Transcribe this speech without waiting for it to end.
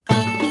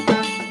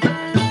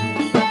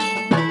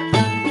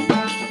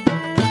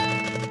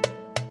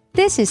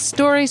This is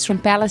Stories from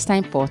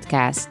Palestine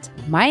podcast.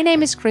 My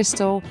name is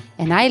Crystal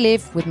and I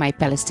live with my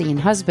Palestinian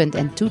husband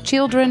and 2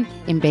 children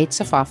in Beit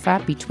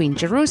Safafa between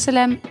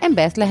Jerusalem and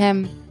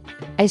Bethlehem.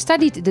 I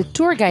studied the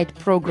tour guide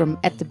program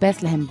at the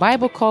Bethlehem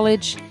Bible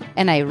College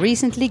and I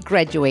recently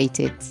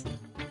graduated.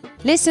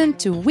 Listen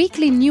to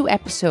weekly new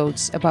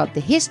episodes about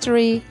the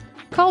history,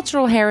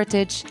 cultural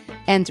heritage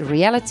and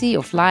reality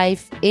of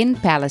life in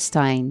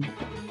Palestine.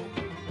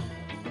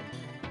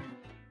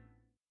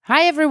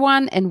 Hi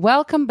everyone and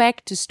welcome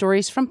back to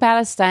Stories from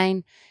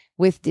Palestine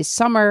with this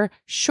summer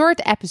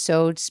short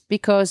episodes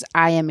because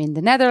I am in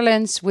the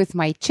Netherlands with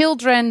my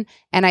children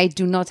and I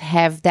do not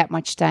have that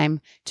much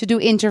time to do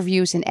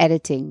interviews and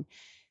editing.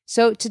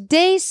 So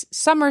today's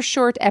summer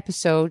short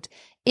episode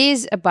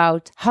is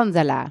about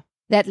Handala,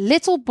 that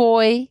little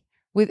boy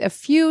with a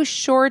few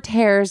short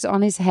hairs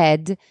on his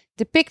head,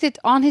 depicted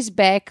on his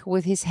back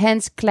with his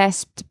hands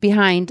clasped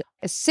behind,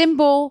 a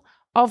symbol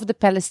of the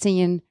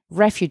Palestinian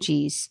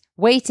refugees,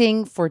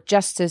 waiting for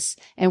justice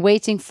and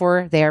waiting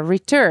for their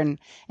return.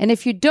 And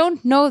if you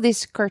don't know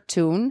this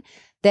cartoon,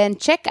 then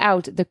check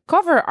out the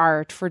cover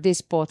art for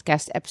this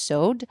podcast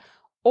episode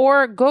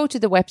or go to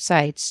the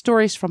website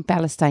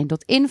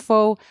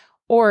storiesfrompalestine.info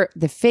or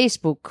the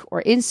Facebook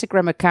or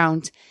Instagram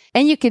account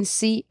and you can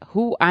see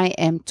who I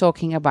am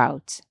talking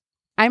about.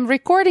 I'm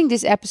recording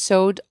this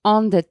episode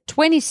on the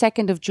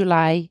 22nd of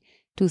July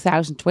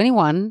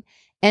 2021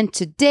 and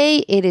today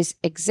it is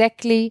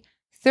exactly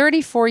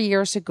 34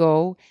 years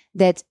ago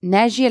that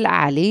Naji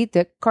al-Ali,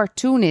 the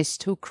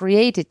cartoonist who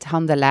created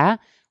Handala,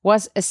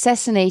 was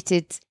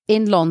assassinated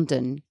in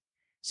London.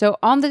 So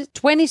on the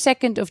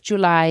 22nd of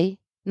July,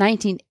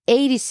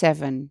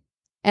 1987.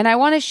 And I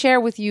want to share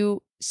with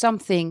you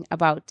something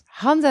about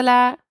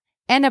Handala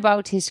and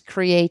about his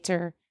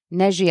creator,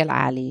 Naji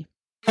al-Ali.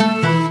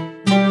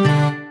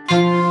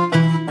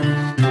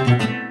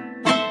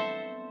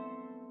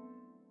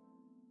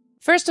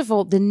 First of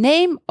all, the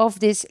name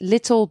of this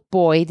little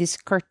boy, this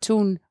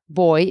cartoon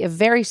boy, a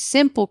very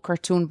simple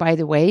cartoon, by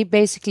the way,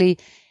 basically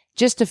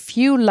just a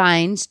few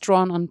lines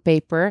drawn on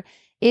paper,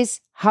 is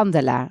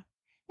Handala.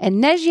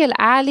 And Naji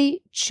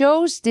al-Ali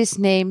chose this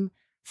name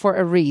for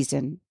a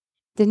reason.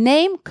 The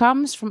name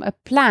comes from a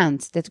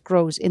plant that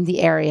grows in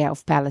the area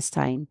of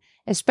Palestine,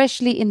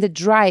 especially in the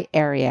dry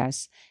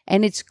areas,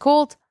 and it's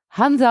called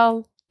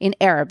handal in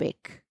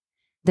Arabic.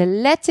 The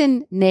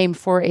Latin name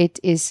for it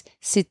is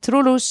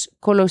Citrullus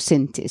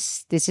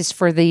colocynthis. This is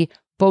for the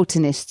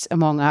botanists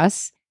among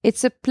us.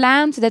 It's a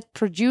plant that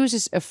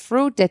produces a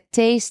fruit that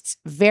tastes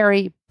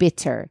very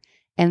bitter.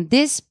 And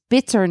this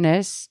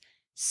bitterness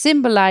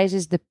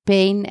symbolizes the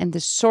pain and the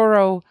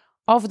sorrow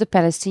of the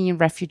Palestinian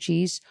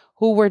refugees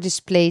who were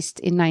displaced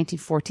in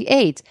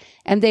 1948.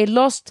 And they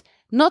lost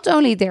not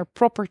only their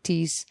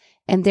properties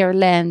and their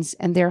lands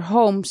and their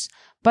homes,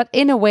 but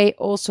in a way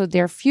also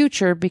their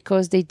future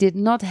because they did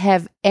not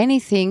have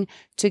anything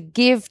to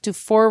give to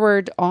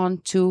forward on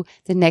to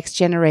the next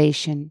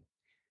generation.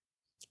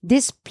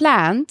 This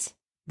plant,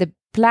 the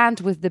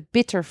plant with the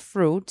bitter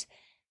fruit,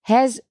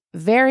 has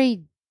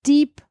very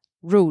deep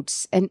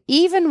roots. And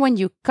even when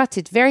you cut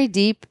it very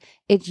deep,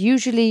 it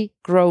usually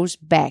grows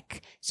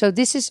back. So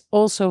this is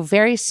also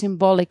very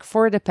symbolic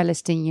for the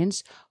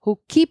Palestinians who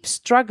keep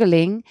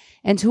struggling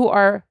and who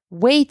are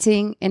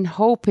waiting and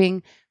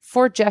hoping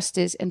for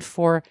justice and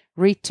for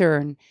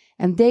return.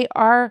 And they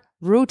are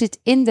rooted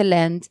in the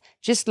land,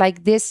 just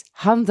like this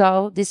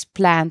handal, this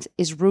plant,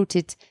 is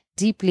rooted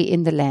deeply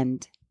in the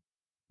land.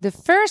 The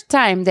first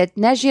time that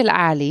Naji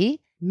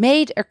al-Ali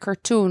made a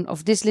cartoon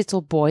of this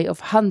little boy,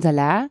 of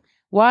Handala,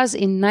 was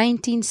in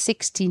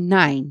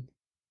 1969.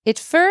 It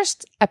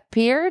first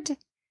appeared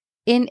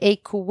in a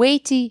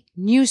Kuwaiti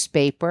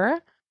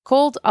newspaper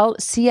called Al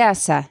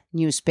Siyasa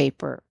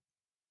newspaper.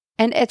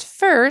 And at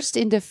first,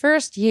 in the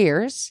first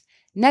years,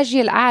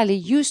 Naji al-Ali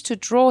used to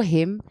draw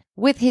him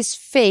with his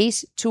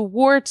face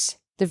towards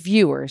the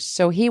viewers,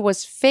 so he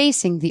was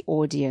facing the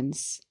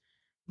audience.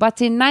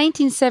 But in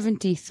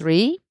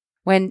 1973,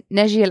 when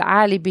Naji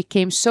al-Ali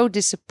became so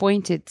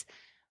disappointed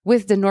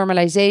with the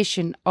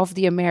normalization of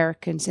the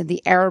Americans and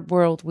the Arab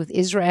world with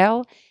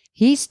Israel,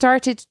 he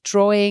started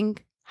drawing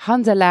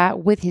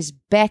Handala with his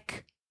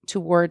back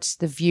towards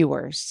the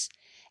viewers.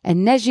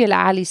 And Naji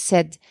al-Ali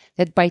said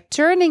that by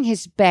turning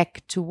his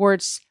back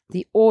towards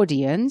the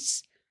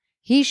audience,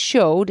 he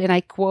showed, and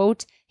I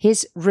quote,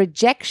 his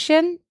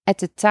rejection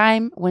at a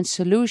time when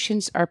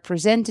solutions are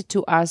presented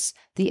to us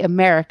the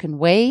American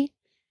way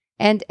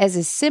and as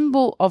a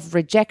symbol of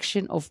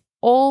rejection of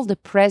all the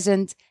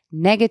present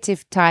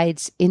negative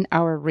tides in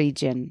our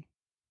region.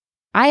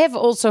 I have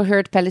also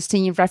heard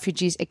Palestinian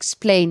refugees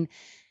explain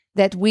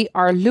that we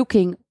are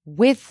looking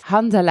with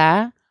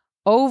Handala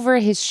over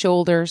his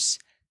shoulders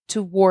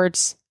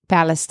towards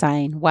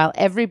Palestine, while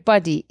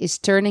everybody is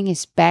turning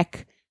his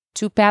back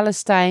to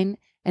Palestine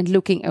and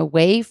looking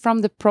away from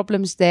the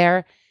problems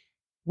there.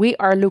 We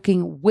are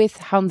looking with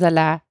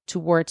Handala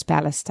towards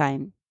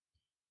Palestine.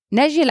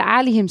 Naji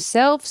al-Ali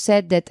himself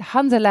said that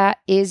Handala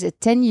is a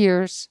 10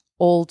 years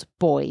old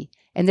boy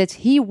and that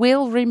he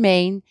will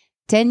remain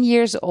 10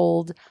 years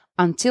old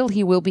until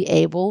he will be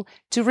able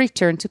to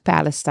return to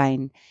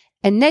Palestine.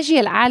 And Neji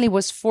al-Ali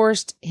was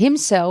forced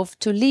himself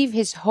to leave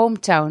his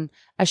hometown,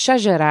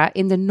 Ashajara,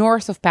 in the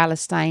north of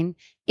Palestine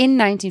in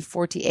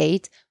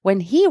 1948, when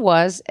he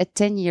was a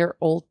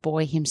 10-year-old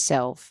boy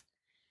himself.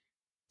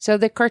 So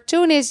the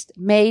cartoonist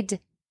made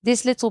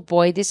this little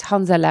boy, this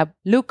Hanzala,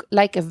 look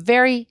like a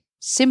very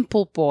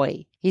simple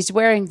boy. He's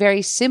wearing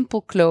very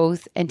simple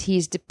clothes and he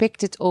is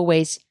depicted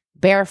always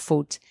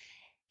barefoot.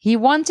 He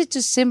wanted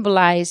to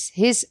symbolize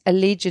his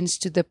allegiance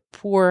to the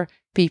poor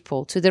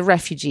people, to the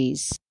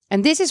refugees.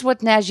 And this is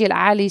what Neji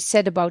al-Ali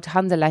said about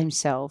Handala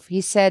himself.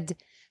 He said,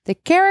 the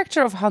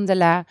character of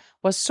Handala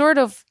was sort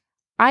of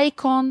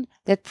icon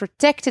that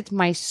protected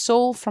my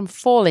soul from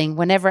falling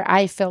whenever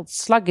I felt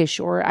sluggish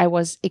or I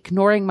was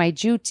ignoring my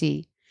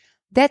duty.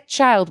 That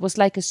child was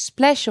like a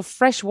splash of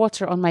fresh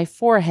water on my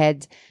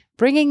forehead,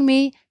 bringing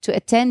me to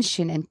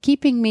attention and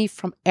keeping me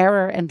from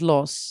error and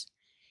loss.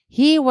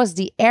 He was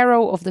the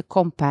arrow of the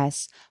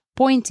compass,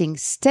 pointing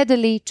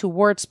steadily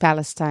towards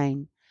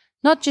Palestine.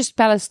 Not just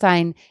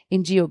Palestine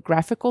in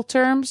geographical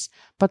terms,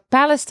 but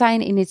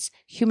Palestine in its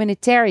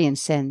humanitarian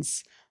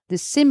sense, the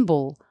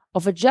symbol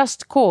of a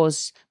just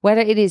cause,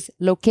 whether it is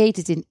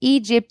located in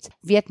Egypt,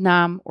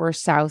 Vietnam, or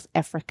South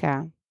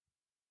Africa.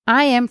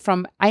 I am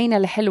from Ain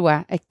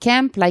al-Hilwa, a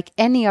camp like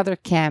any other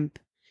camp.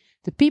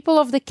 The people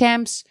of the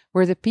camps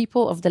were the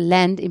people of the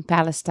land in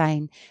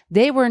Palestine.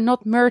 They were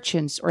not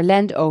merchants or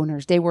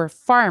landowners, they were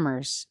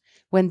farmers.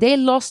 When they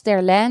lost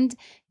their land,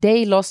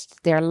 they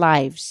lost their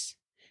lives.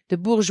 The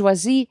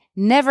bourgeoisie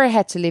never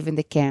had to live in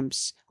the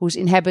camps, whose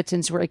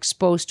inhabitants were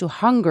exposed to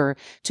hunger,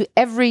 to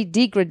every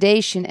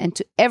degradation, and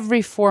to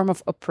every form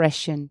of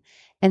oppression.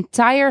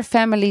 Entire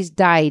families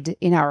died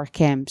in our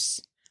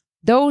camps.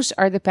 Those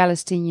are the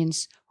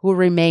Palestinians who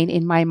remain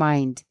in my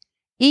mind,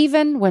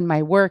 even when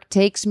my work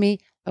takes me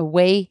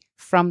away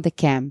from the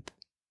camp.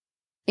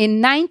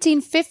 In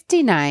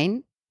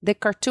 1959, the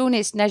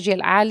cartoonist Neji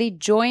al-Ali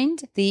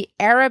joined the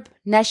Arab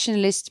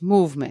nationalist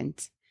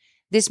movement.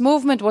 This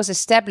movement was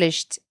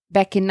established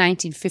back in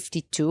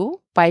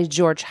 1952 by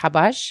George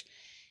Habash,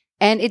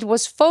 and it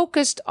was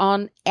focused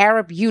on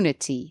Arab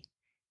unity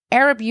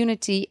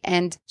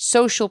and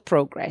social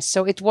progress.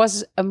 So it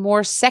was a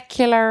more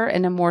secular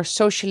and a more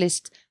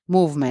socialist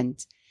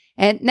movement.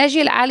 And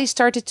Neji al-Ali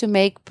started to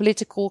make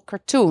political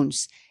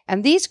cartoons,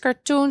 and these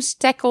cartoons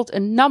tackled a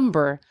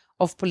number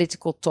of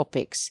political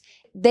topics.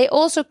 They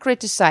also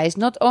criticized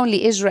not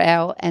only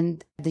Israel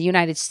and the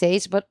United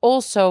States, but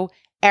also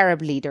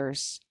Arab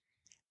leaders.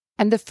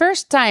 And the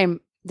first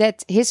time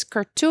that his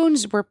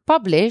cartoons were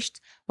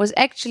published was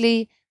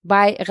actually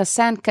by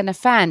Ghassan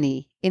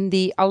Kanafani in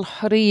the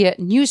Al-Hurriya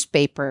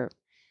newspaper.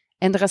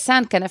 And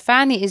Ghassan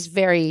Kanafani is a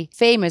very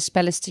famous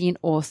Palestinian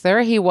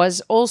author. He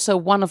was also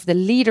one of the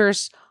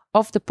leaders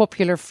of the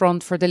Popular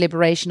Front for the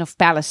Liberation of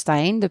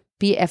Palestine, the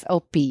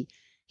PFLP.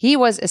 He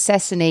was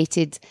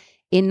assassinated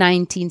in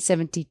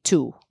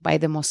 1972 by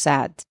the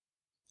Mossad.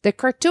 The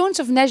cartoons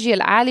of Neji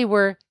al-Ali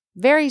were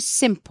very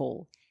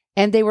simple,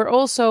 and they were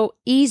also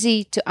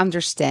easy to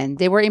understand.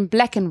 They were in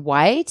black and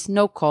white,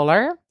 no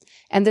color,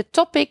 and the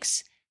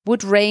topics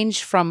would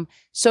range from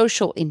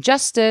social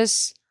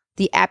injustice,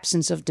 the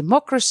absence of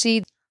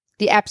democracy,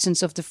 the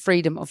absence of the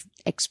freedom of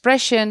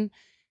expression,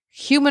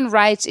 human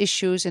rights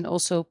issues, and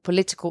also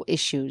political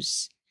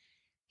issues.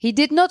 He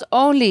did not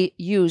only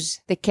use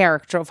the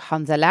character of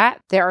Handala,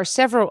 there are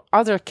several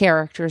other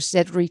characters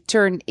that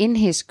return in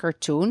his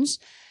cartoons,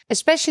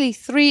 especially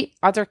 3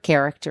 other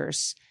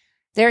characters.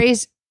 There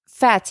is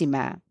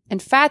Fatima, and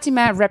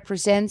Fatima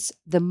represents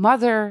the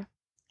mother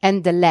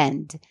and the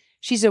land.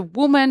 She's a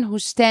woman who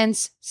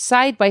stands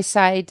side by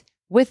side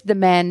with the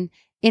men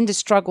in the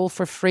struggle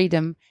for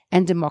freedom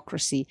and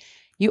democracy.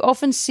 You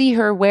often see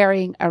her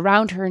wearing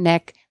around her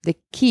neck the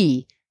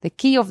key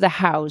of the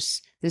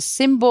house, the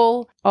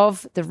symbol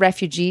of the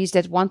refugees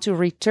that want to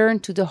return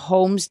to the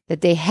homes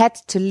that they had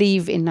to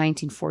leave in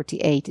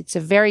 1948. It's a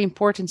very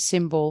important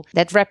symbol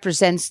that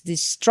represents the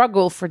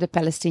struggle for the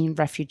Palestinian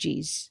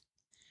refugees.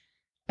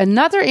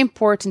 Another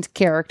important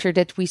character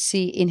that we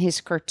see in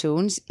his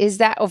cartoons is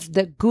that of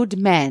the good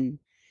man.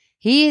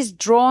 He is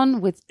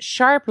drawn with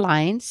sharp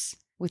lines,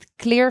 with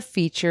clear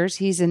features.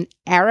 He's an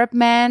Arab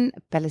man,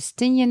 a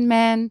Palestinian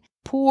man,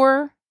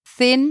 poor,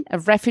 thin, a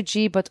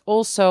refugee, but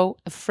also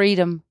a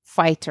freedom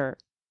fighter.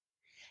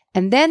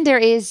 And then there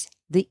is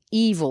the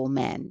evil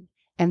man.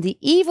 And the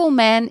evil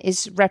man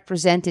is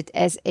represented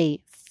as a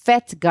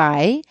fat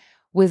guy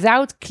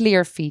without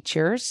clear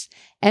features,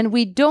 and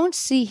we don't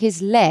see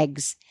his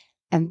legs.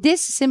 And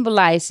this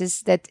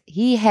symbolizes that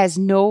he has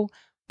no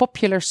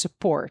popular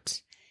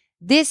support.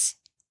 This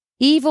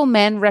evil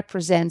man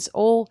represents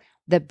all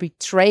the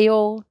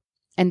betrayal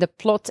and the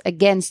plot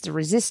against the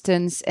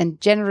resistance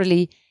and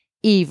generally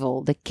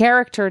evil, the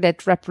character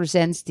that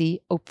represents the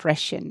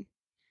oppression.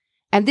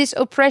 And this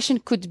oppression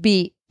could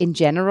be in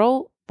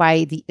general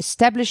by the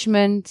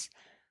establishment,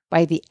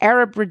 by the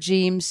Arab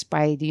regimes,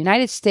 by the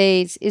United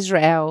States,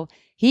 Israel.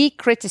 He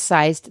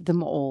criticized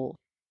them all.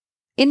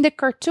 In the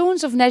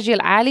cartoons of Neji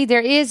al-Ali,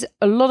 there is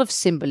a lot of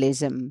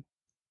symbolism.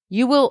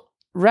 You will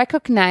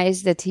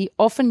recognize that he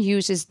often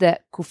uses the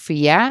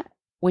kufiya,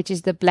 which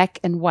is the black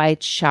and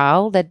white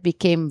shawl that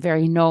became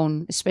very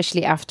known,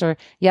 especially after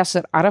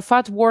Yasser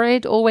Arafat wore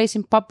it always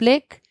in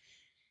public.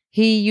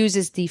 He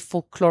uses the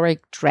folkloric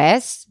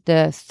dress,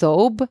 the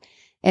thobe,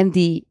 and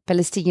the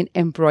Palestinian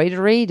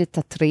embroidery, the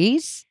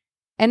tatris.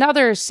 And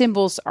other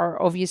symbols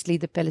are obviously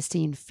the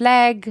Palestinian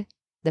flag,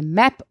 the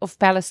map of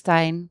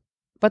Palestine,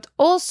 but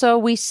also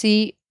we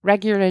see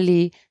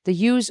regularly the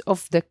use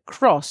of the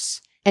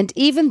cross and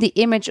even the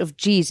image of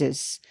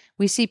Jesus.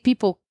 We see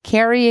people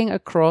carrying a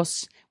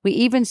cross. We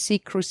even see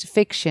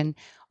crucifixion.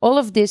 All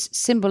of this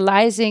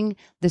symbolizing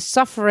the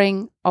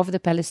suffering of the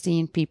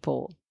Palestinian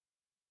people.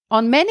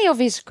 On many of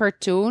his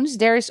cartoons,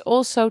 there is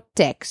also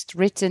text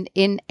written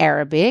in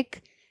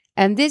Arabic,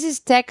 and this is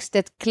text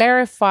that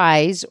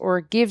clarifies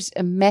or gives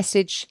a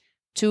message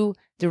to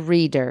the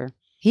reader.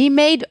 He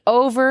made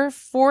over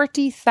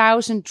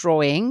 40,000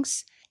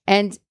 drawings,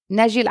 and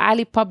Naji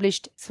al-Ali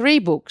published 3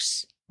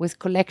 books with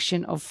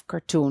collection of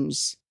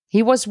cartoons.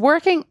 He was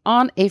working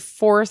on a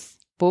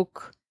 4th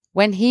book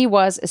when he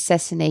was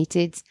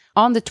assassinated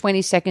on the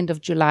 22nd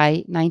of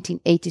July,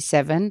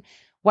 1987,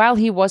 while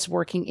he was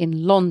working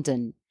in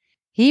London.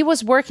 He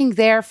was working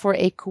there for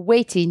a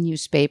Kuwaiti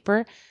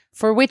newspaper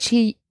for which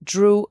he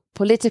drew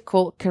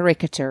political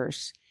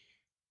caricatures.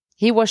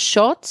 He was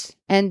shot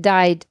and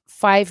died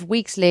 5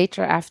 weeks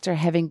later after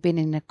having been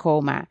in a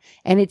coma,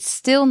 and it's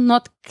still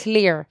not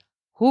clear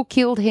who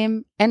killed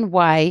him and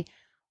why,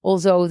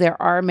 although there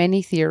are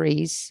many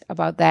theories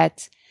about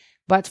that.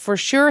 But for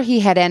sure he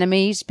had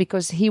enemies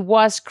because he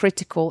was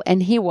critical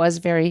and he was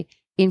very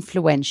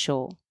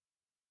influential.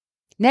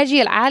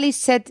 Naji al-Ali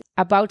said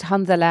about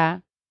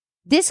Handala,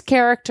 "This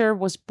character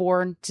was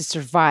born to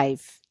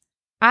survive.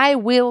 I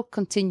will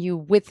continue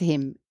with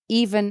him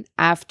even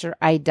after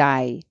I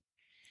die."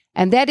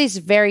 And that is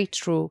very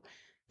true,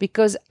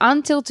 because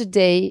until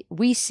today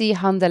we see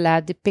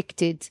Handala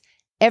depicted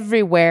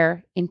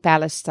everywhere in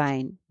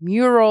Palestine.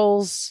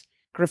 Murals,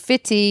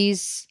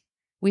 graffitis,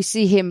 we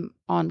see him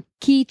on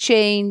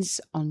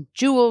keychains, on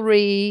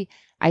jewelry.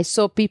 I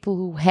saw people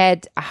who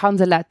had a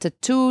Handala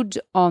tattooed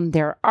on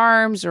their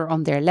arms or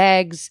on their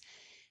legs.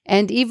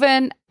 And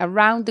even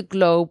around the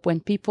globe,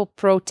 when people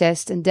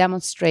protest and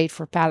demonstrate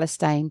for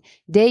Palestine,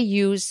 they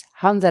use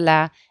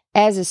Handala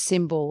as a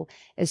symbol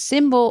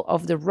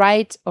of the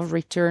right of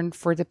return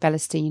for the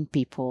Palestinian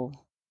people.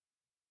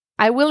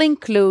 I will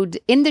include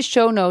in the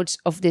show notes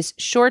of this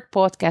short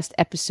podcast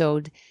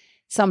episode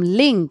some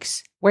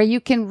links where you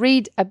can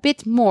read a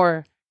bit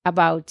more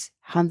about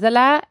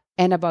Handala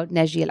and about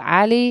Naji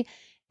al-Ali,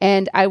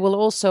 and I will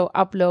also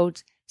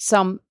upload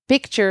some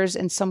pictures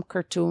and some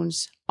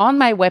cartoons on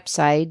my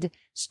website,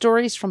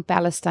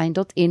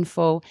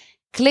 storiesfrompalestine.info.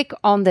 Click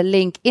on the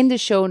link in the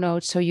show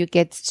notes so you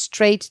get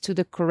straight to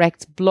the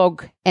correct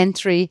blog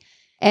entry.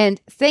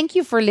 And thank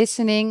you for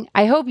listening.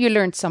 I hope you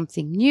learned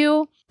something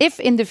new. If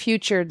in the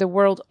future the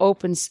world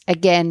opens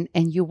again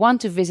and you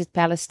want to visit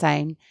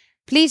Palestine,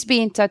 please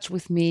be in touch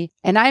with me.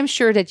 And I'm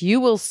sure that you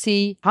will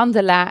see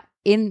Handala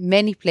in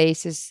many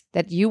places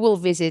that you will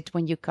visit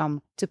when you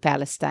come to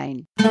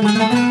Palestine.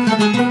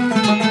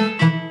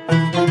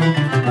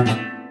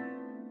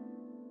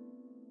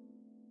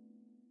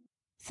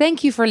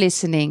 Thank you for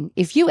listening.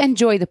 If you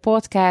enjoy the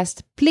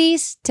podcast,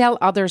 please tell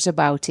others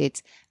about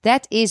it.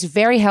 That is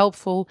very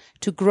helpful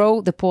to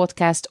grow the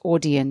podcast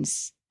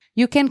audience.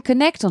 You can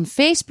connect on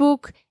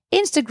Facebook,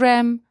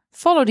 Instagram,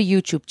 follow the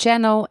YouTube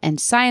channel, and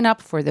sign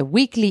up for the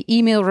weekly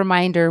email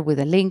reminder with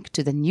a link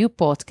to the new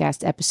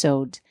podcast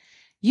episode.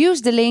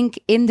 Use the link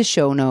in the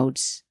show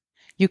notes.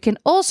 You can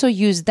also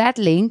use that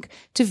link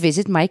to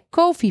visit my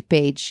Ko-fi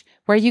page,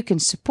 where you can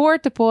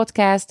support the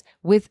podcast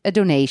with a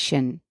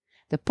donation.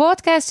 The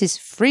podcast is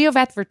free of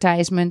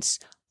advertisements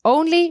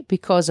only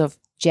because of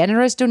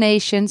generous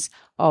donations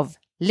of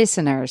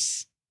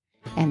listeners.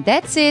 And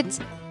that's it.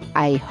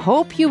 I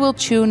hope you will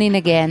tune in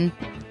again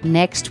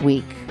next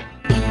week.